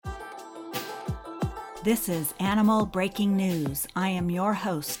This is Animal Breaking News. I am your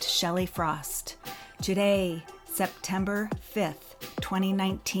host, Shelley Frost. Today, September 5th,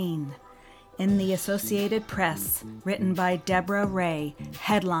 2019. In the Associated Press, written by Deborah Ray,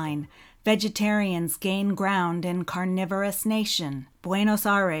 headline, Vegetarians Gain Ground in Carnivorous Nation, Buenos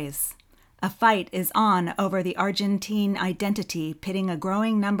Aires. A fight is on over the Argentine identity, pitting a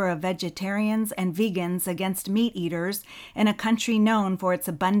growing number of vegetarians and vegans against meat eaters in a country known for its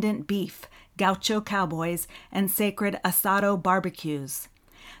abundant beef, gaucho cowboys, and sacred asado barbecues.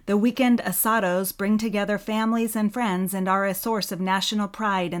 The weekend asados bring together families and friends and are a source of national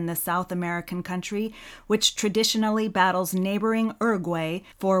pride in the South American country, which traditionally battles neighboring Uruguay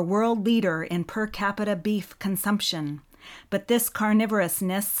for world leader in per capita beef consumption. But this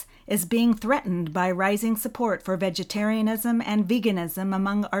carnivorousness is being threatened by rising support for vegetarianism and veganism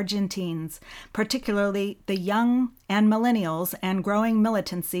among Argentines, particularly the young and millennials, and growing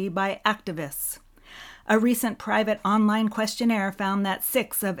militancy by activists. A recent private online questionnaire found that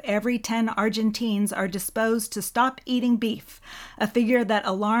 6 of every 10 Argentines are disposed to stop eating beef, a figure that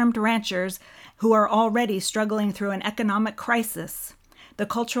alarmed ranchers who are already struggling through an economic crisis. The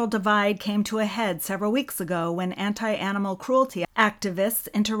cultural divide came to a head several weeks ago when anti-animal cruelty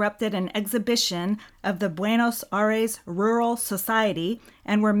activists interrupted an exhibition of the Buenos Aires Rural Society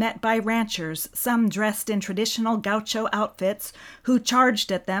and were met by ranchers, some dressed in traditional gaucho outfits, who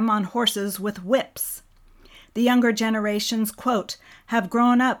charged at them on horses with whips. The younger generations, quote, have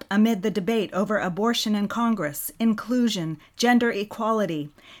grown up amid the debate over abortion in Congress, inclusion, gender equality.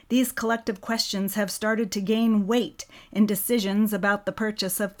 These collective questions have started to gain weight in decisions about the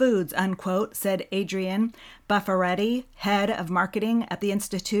purchase of foods, unquote, said Adrian Buffaretti, head of marketing at the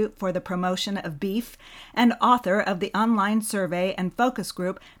Institute for the Promotion of Beef and author of the online survey and focus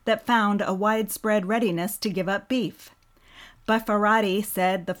group that found a widespread readiness to give up beef. Buffaretti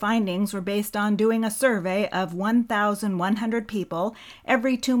said the findings were based on doing a survey of 1,100 people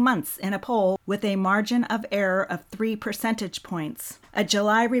every 2 months in a poll with a margin of error of 3 percentage points. A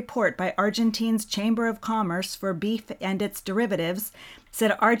July report by Argentine's Chamber of Commerce for beef and its derivatives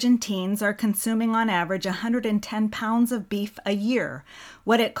said Argentines are consuming on average 110 pounds of beef a year,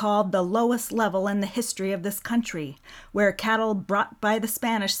 what it called the lowest level in the history of this country, where cattle brought by the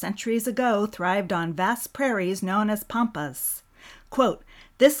Spanish centuries ago thrived on vast prairies known as pampas. Quote,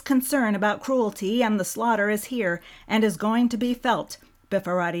 this concern about cruelty and the slaughter is here and is going to be felt,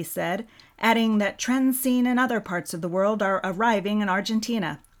 Buffaretti said, adding that trends seen in other parts of the world are arriving in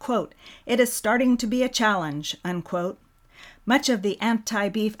Argentina. Quote, it is starting to be a challenge, unquote. Much of the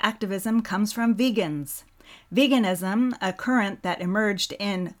anti-beef activism comes from vegans. Veganism, a current that emerged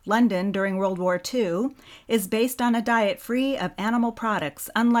in London during World War II, is based on a diet free of animal products,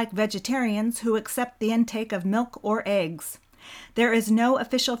 unlike vegetarians who accept the intake of milk or eggs. There is no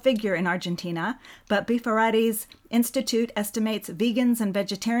official figure in Argentina, but Buffaretti's institute estimates vegans and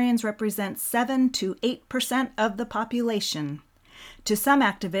vegetarians represent 7 to 8% of the population. To some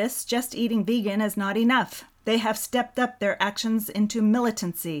activists, just eating vegan is not enough. They have stepped up their actions into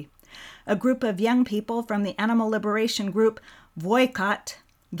militancy. A group of young people from the animal liberation group Boycott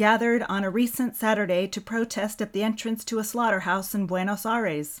gathered on a recent Saturday to protest at the entrance to a slaughterhouse in Buenos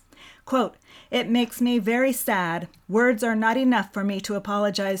Aires. Quote, it makes me very sad. Words are not enough for me to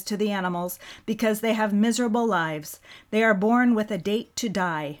apologize to the animals because they have miserable lives. They are born with a date to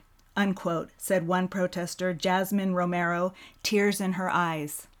die, unquote, said one protester, Jasmine Romero, tears in her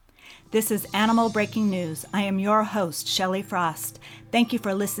eyes. This is Animal Breaking News. I am your host, Shelley Frost. Thank you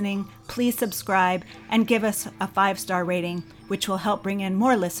for listening. Please subscribe and give us a 5-star rating, which will help bring in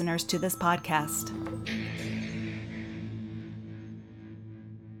more listeners to this podcast.